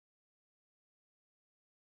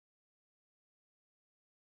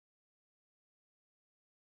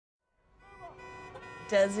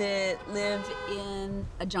Does it live in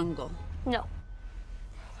a jungle? No.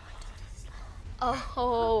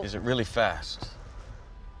 Oh. Is it really fast?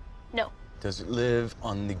 No. Does it live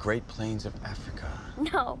on the Great Plains of Africa?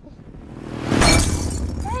 No.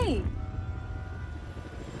 Hey!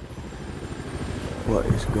 What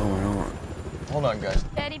is going on? Hold on, guys.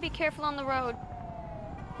 Daddy, be careful on the road.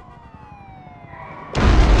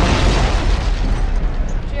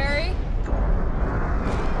 Jerry?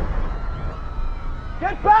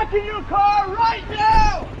 Get back in your car right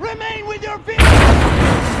now! Remain with your feet! Are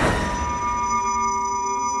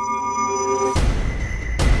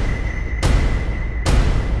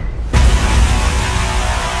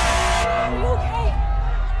you okay?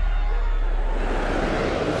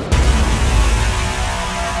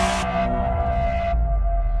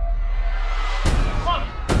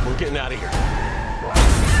 We're getting out of here.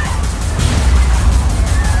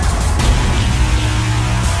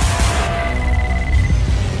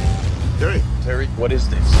 Terry, what is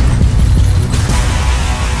this?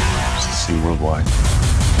 It's the same worldwide.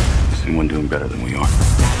 Is anyone doing better than we are?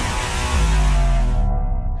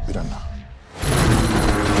 We don't know.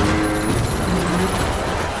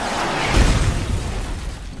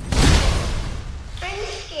 I'm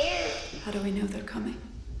scared. How do we know they're coming?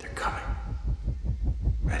 They're coming.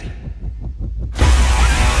 Ready?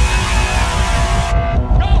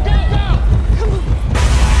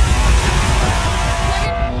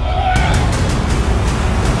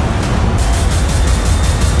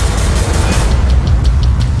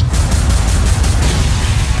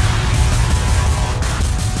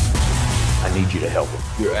 I need you to help him.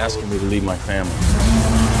 You're asking me to leave my family.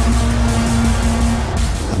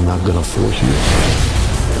 I'm not gonna force you.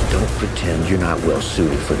 Don't pretend you're not well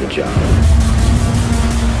suited for the job.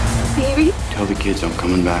 Baby. Tell the kids I'm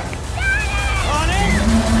coming back.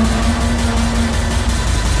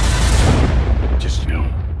 Just know,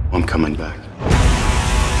 I'm coming back.